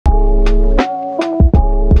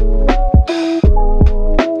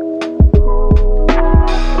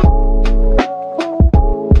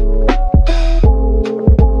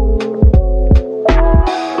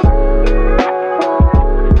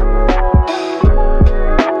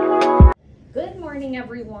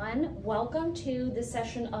everyone. Welcome to the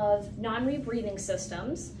session of non-rebreathing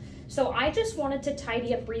systems. So I just wanted to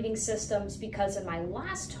tidy up breathing systems because in my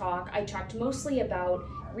last talk, I talked mostly about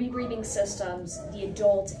rebreathing systems, the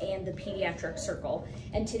adult and the pediatric circle.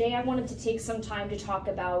 And today I wanted to take some time to talk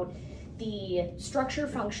about the structure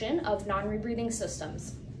function of non-rebreathing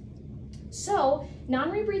systems. So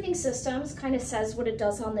non-rebreathing systems kind of says what it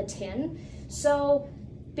does on the tin. So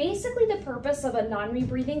basically the purpose of a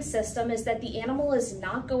non-rebreathing system is that the animal is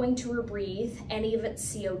not going to rebreathe any of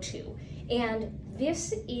its CO2. And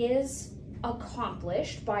this is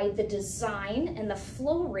accomplished by the design and the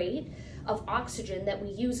flow rate of oxygen that we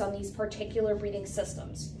use on these particular breathing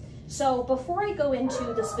systems. So before I go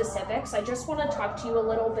into the specifics, I just want to talk to you a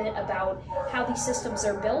little bit about how these systems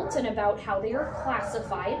are built and about how they are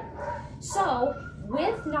classified. So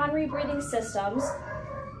with non-rebreathing systems,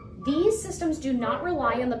 these systems do not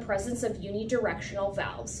rely on the presence of unidirectional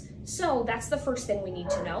valves. So that's the first thing we need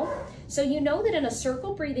to know. So you know that in a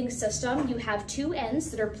circle breathing system, you have two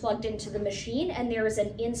ends that are plugged into the machine, and there is an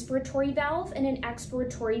inspiratory valve and an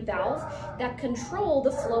expiratory valve that control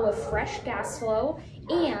the flow of fresh gas flow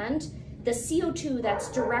and the CO2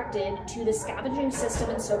 that's directed to the scavenging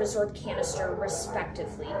system and soda-sorbed canister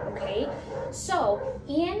respectively, okay? So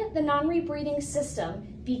in the non-rebreathing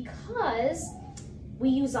system, because we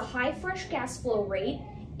use a high fresh gas flow rate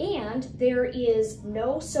and there is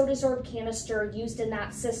no soda-sorbed canister used in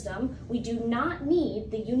that system, we do not need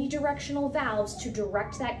the unidirectional valves to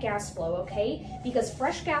direct that gas flow, okay? Because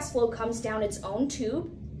fresh gas flow comes down its own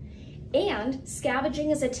tube and scavenging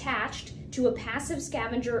is attached to a passive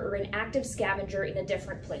scavenger or an active scavenger in a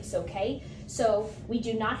different place, okay? So we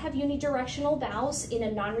do not have unidirectional valves in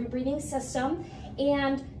a non-rebreathing system,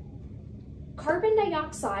 and carbon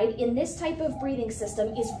dioxide in this type of breathing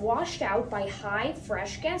system is washed out by high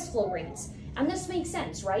fresh gas flow rates. And this makes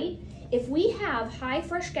sense, right? If we have high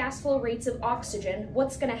fresh gas flow rates of oxygen,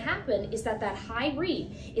 what's gonna happen is that high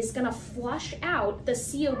rate is gonna flush out the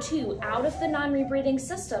CO2 out of the non-rebreathing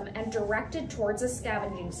system and direct it towards a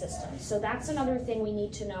scavenging system. So that's another thing we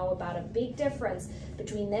need to know about, a big difference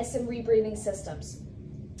between this and rebreathing systems.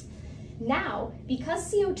 Now,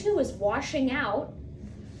 because CO2 is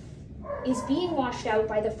being washed out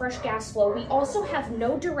by the fresh gas flow, we also have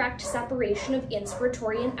no direct separation of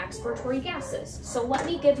inspiratory and expiratory gases. So let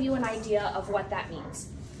me give you an idea of what that means.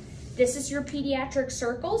 This is your pediatric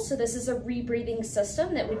circle, so this is a rebreathing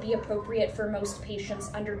system that would be appropriate for most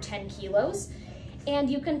patients under 10 kilos.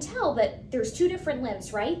 And you can tell that there's two different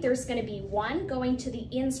limbs, right? There's gonna be one going to the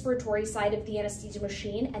inspiratory side of the anesthesia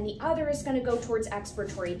machine, and the other is gonna go towards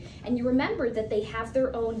expiratory. And you remember that they have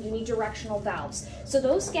their own unidirectional valves. So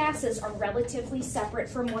those gases are relatively separate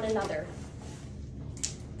from one another.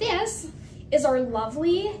 This is our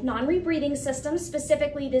lovely non-rebreathing system.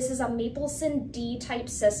 Specifically, this is a Mapleson D type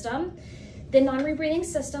system. The non-rebreathing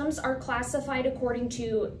systems are classified according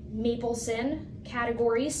to Mapleson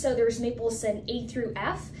categories. So there's Mapleson A through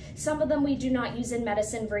F. Some of them we do not use in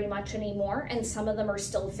medicine very much anymore, and some of them are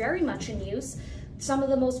still very much in use. Some of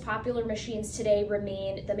the most popular machines today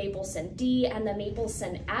remain the Mapleson D and the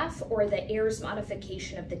Mapleson F, or the Ayers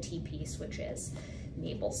modification of the T-piece, which is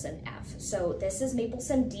Mapleson F. So this is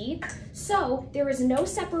Mapleson D. So there is no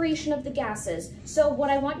separation of the gases. So what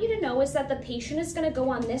I want you to know is that the patient is going to go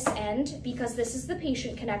on this end because this is the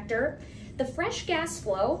patient connector. The fresh gas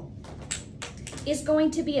flow is going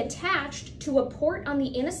to be attached to a port on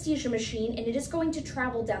the anesthesia machine, and it is going to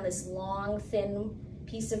travel down this long, thin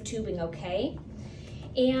piece of tubing, okay?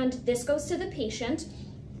 And this goes to the patient.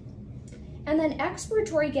 And then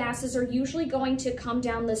expiratory gases are usually going to come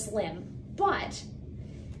down this limb, but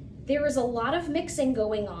there is a lot of mixing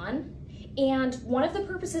going on, and one of the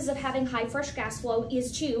purposes of having high fresh gas flow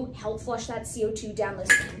is to help flush that CO2 down this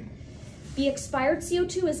limb. The expired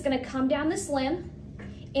CO2 is going to come down this limb,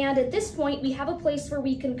 and at this point we have a place where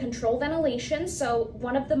we can control ventilation. So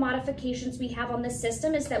one of the modifications we have on this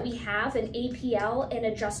system is that we have an APL, an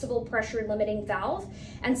adjustable pressure limiting valve,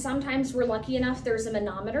 and sometimes we're lucky enough there's a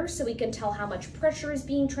manometer so we can tell how much pressure is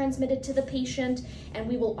being transmitted to the patient, and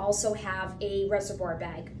we will also have a reservoir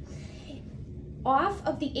bag. Off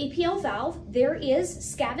of the APL valve, there is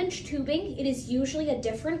scavenge tubing. It is usually a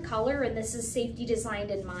different color, and this is safety designed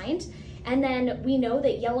in mind. And then we know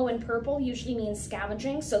that yellow and purple usually means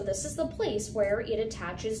scavenging, so this is the place where it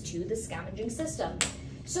attaches to the scavenging system.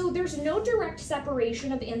 So there's no direct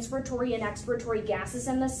separation of inspiratory and expiratory gases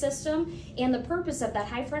in this system, and the purpose of that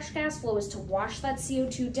high fresh gas flow is to wash that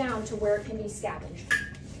CO2 down to where it can be scavenged.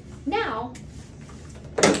 Now,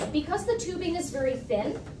 because the tubing is very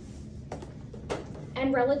thin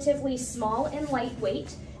and relatively small and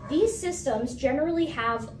lightweight, These systems generally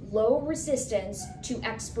have low resistance to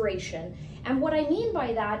expiration. And what I mean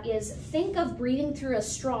by that is think of breathing through a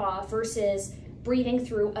straw versus breathing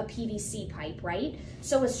through a PVC pipe, right?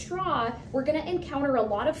 So a straw, we're gonna encounter a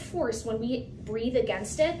lot of force when we breathe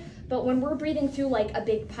against it, but when we're breathing through like a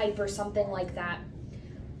big pipe or something like that,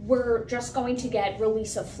 we're just going to get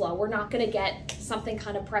release of flow. We're not gonna get something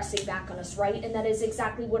kind of pressing back on us, right? And that is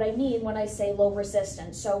exactly what I mean when I say low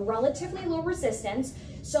resistance. So relatively low resistance.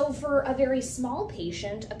 So for a very small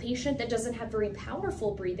patient, a patient that doesn't have very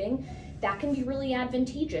powerful breathing, that can be really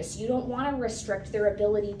advantageous. You don't want to restrict their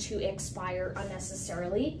ability to expire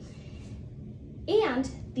unnecessarily. And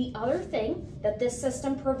the other thing that this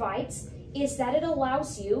system provides is that it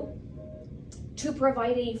allows you to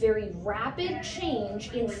provide a very rapid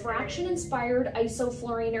change in fraction-inspired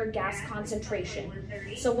isoflurane or gas concentration.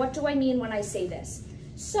 So what do I mean when I say this?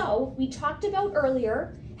 So we talked about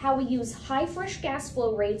earlier how we use high fresh gas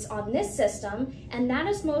flow rates on this system, and that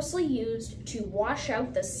is mostly used to wash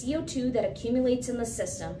out the CO2 that accumulates in the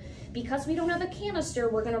system. Because we don't have a canister,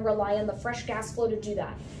 we're gonna rely on the fresh gas flow to do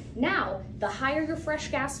that. Now, the higher your fresh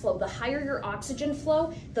gas flow, the higher your oxygen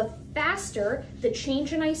flow, the faster the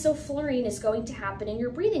change in isoflurane is going to happen in your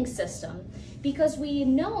breathing system. Because we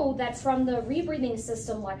know that from the rebreathing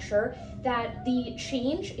system lecture that the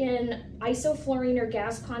change in isoflurane or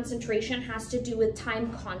gas concentration has to do with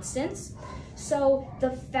time constants. So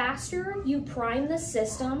the faster you prime the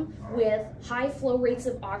system with high flow rates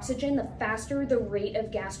of oxygen, the faster the rate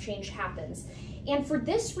of gas change happens. And for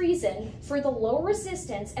this reason, for the low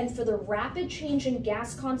resistance and for the rapid change in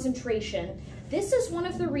gas concentration, this is one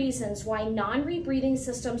of the reasons why non-rebreathing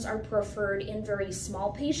systems are preferred in very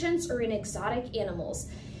small patients or in exotic animals.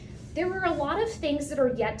 There are a lot of things that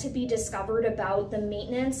are yet to be discovered about the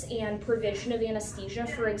maintenance and provision of anesthesia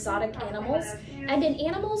for exotic animals, and in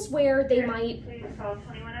animals where they might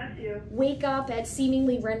wake up at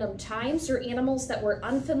seemingly random times, or animals that we're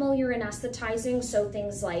unfamiliar in anesthetizing, so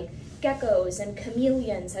things like geckos and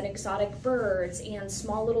chameleons and exotic birds and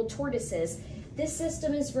small little tortoises. This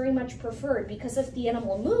system is very much preferred because if the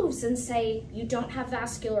animal moves and say you don't have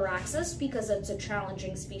vascular access because it's a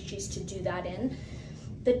challenging species to do that in,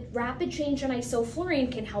 the rapid change in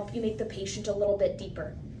isoflurane can help you make the patient a little bit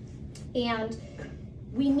deeper. And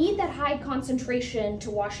we need that high concentration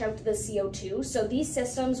to wash out the CO2. So these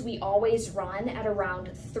systems we always run at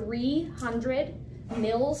around 300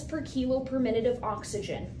 mils per kilo per minute of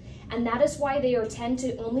oxygen. And that is why they tend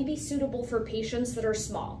to only be suitable for patients that are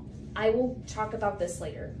small. I will talk about this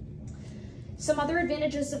later. Some other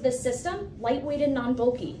advantages of this system: lightweight and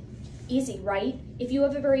non-bulky. Easy, right? If you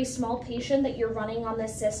have a very small patient that you're running on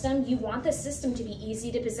this system, you want the system to be easy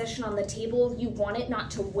to position on the table. You want it not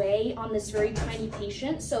to weigh on this very tiny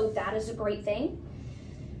patient, so that is a great thing.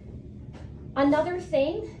 Another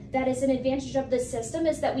thing that is an advantage of this system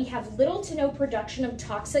is that we have little to no production of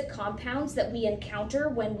toxic compounds that we encounter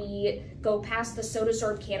when we go past the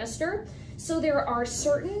soda-sorbed canister. So there are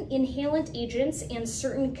certain inhalant agents and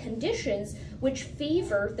certain conditions which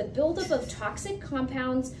favor the buildup of toxic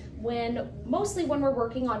compounds mostly when we're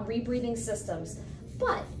working on rebreathing systems.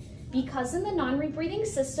 But because in the non-rebreathing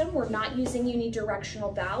system, we're not using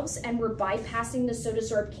unidirectional valves and we're bypassing the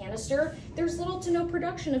soda-sorbed canister, there's little to no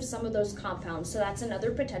production of some of those compounds. So that's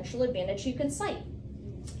another potential advantage you can cite.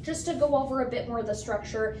 Just to go over a bit more of the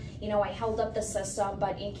structure, I held up the system,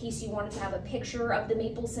 but in case you wanted to have a picture of the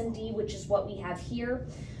Mapleson D, which is what we have here,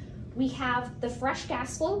 we have the fresh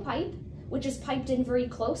gas flow pipe, which is piped in very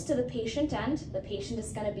close to the patient end. The patient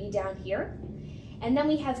is going to be down here. And then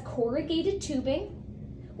we have corrugated tubing,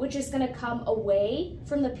 which is going to come away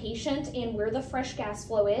from the patient and where the fresh gas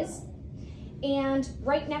flow is. And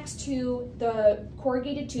right next to the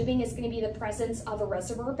corrugated tubing is going to be the presence of a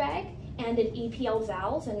reservoir bag and an APL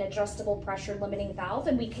valve, an adjustable pressure limiting valve,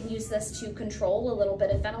 and we can use this to control a little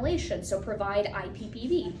bit of ventilation, so provide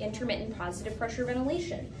IPPV, intermittent positive pressure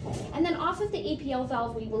ventilation. And then off of the APL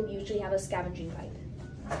valve, we will usually have a scavenging pipe.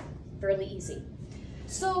 Fairly easy.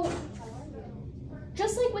 So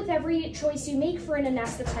just like with every choice you make for an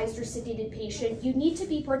anesthetized or sedated patient, you need to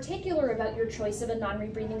be particular about your choice of a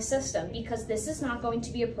non-rebreathing system because this is not going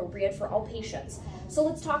to be appropriate for all patients. So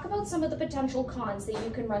let's talk about some of the potential cons that you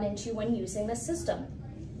can run into when using this system.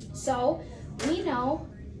 So we know,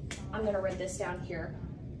 I'm going to write this down here,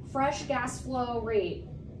 fresh gas flow rate,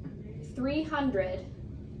 300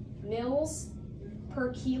 mils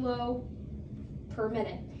per kilo per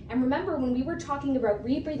minute. And remember, when we were talking about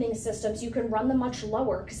rebreathing systems, you can run them much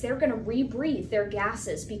lower because they're going to rebreathe their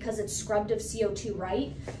gases because it's scrubbed of CO2,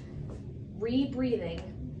 right? Rebreathing.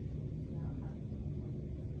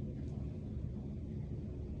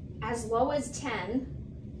 As low as 10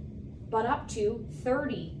 but up to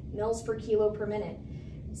 30 mils per kilo per minute.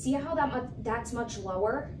 See how that's much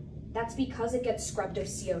lower? That's because it gets scrubbed of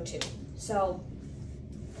CO2. So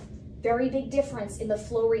very big difference in the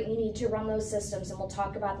flow rate you need to run those systems, and we'll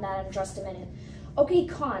talk about that in just a minute. Okay,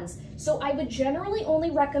 cons. So I would generally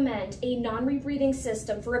only recommend a non-rebreathing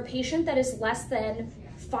system for a patient that is less than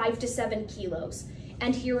 5 to 7 kilos.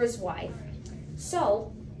 And here is why.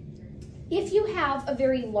 So if you have a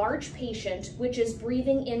very large patient which is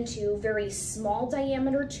breathing into very small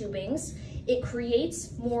diameter tubings, it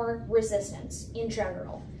creates more resistance in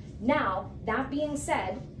general. Now, that being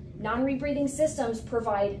said, non-rebreathing systems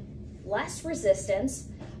provide less resistance,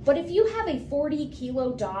 but if you have a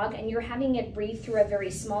 40-kilo dog and you're having it breathe through a very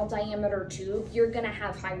small diameter tube, you're gonna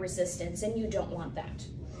have high resistance, and you don't want that.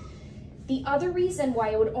 The other reason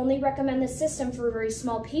why I would only recommend this system for very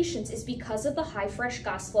small patients is because of the high fresh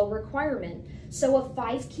gas flow requirement. So a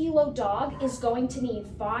 5-kilo dog is going to need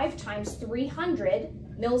 5 times 300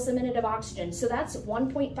 mils a minute of oxygen. So that's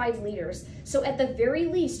 1.5 liters. So at the very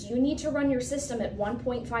least, you need to run your system at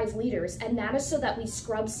 1.5 liters, and that is so that we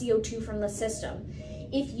scrub CO2 from the system.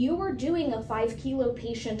 If you were doing a 5-kilo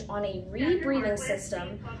patient on a rebreathing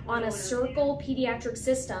system, on a circle pediatric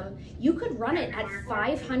system, you could run it at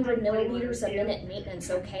 500 milliliters a minute maintenance,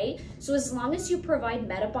 okay? So as long as you provide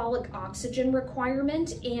metabolic oxygen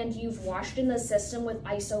requirement and you've washed in the system with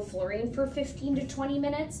isoflurane for 15 to 20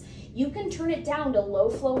 minutes, you can turn it down to low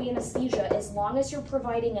flow anesthesia as long as you're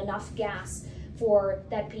providing enough gas for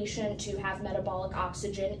that patient to have metabolic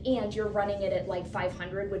oxygen, and you're running it at like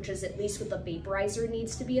 500, which is at least what the vaporizer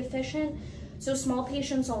needs to be efficient. So small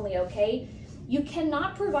patients only, okay? You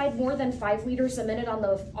cannot provide more than 5 liters a minute on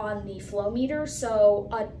the flow meter, so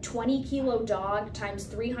a 20-kilo dog times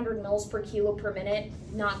 300 mils per kilo per minute,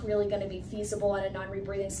 not really gonna be feasible on a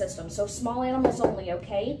non-rebreathing system. So small animals only,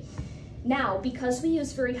 okay? Now, because we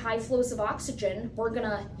use very high flows of oxygen, we're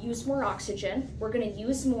gonna use more oxygen, we're gonna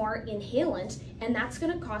use more inhalant, and that's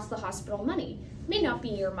gonna cost the hospital money. May not be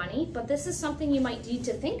your money, but this is something you might need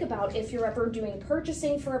to think about if you're ever doing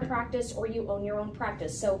purchasing for a practice or you own your own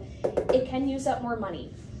practice, so it can use up more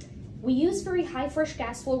money. We use very high fresh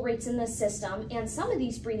gas flow rates in this system, and some of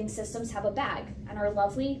these breathing systems have a bag, and our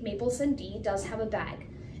lovely Mapleson D does have a bag.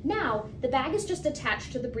 Now, the bag is just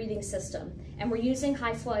attached to the breathing system, and we're using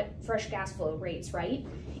high fresh gas flow rates, right?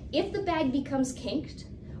 If the bag becomes kinked,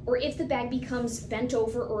 or if the bag becomes bent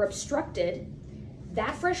over or obstructed,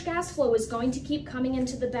 that fresh gas flow is going to keep coming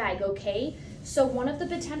into the bag, okay? So one of the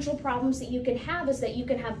potential problems that you can have is that you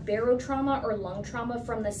can have barotrauma or lung trauma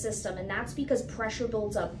from the system, and that's because pressure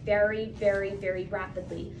builds up very, very, very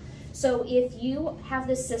rapidly. So if you have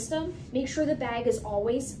this system, make sure the bag is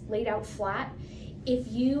always laid out flat. If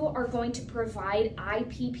you are going to provide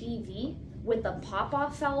IPPV with the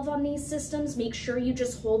pop-off valve on these systems, make sure you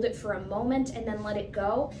just hold it for a moment and then let it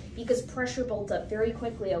go, because pressure builds up very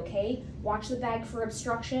quickly, okay? Watch the bag for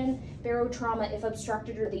obstruction, barotrauma if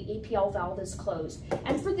obstructed or the APL valve is closed.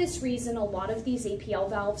 And for this reason, a lot of these APL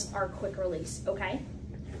valves are quick release, okay?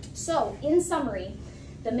 So, in summary,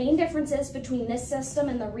 the main differences between this system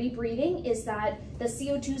and the rebreathing is that the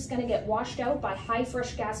CO2 is going to get washed out by high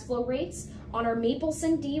fresh gas flow rates. On our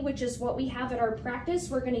Mapleson D, which is what we have at our practice,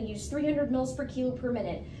 we're going to use 300 mils per kilo per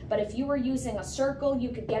minute. But if you were using a circle, you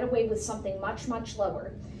could get away with something much, much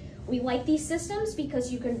lower. We like these systems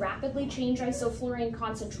because you can rapidly change isoflurane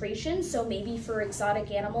concentration. So maybe for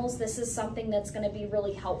exotic animals, this is something that's going to be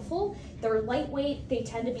really helpful. They're lightweight, they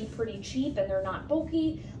tend to be pretty cheap, and they're not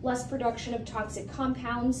bulky. Less production of toxic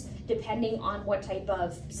compounds, depending on what type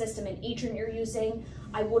of system and agent you're using.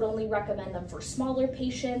 I would only recommend them for smaller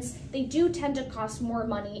patients. They do tend to cost more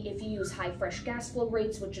money if you use high fresh gas flow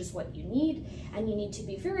rates, which is what you need. And you need to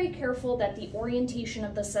be very careful that the orientation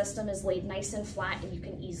of the system is laid nice and flat and you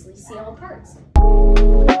can easily see all parts.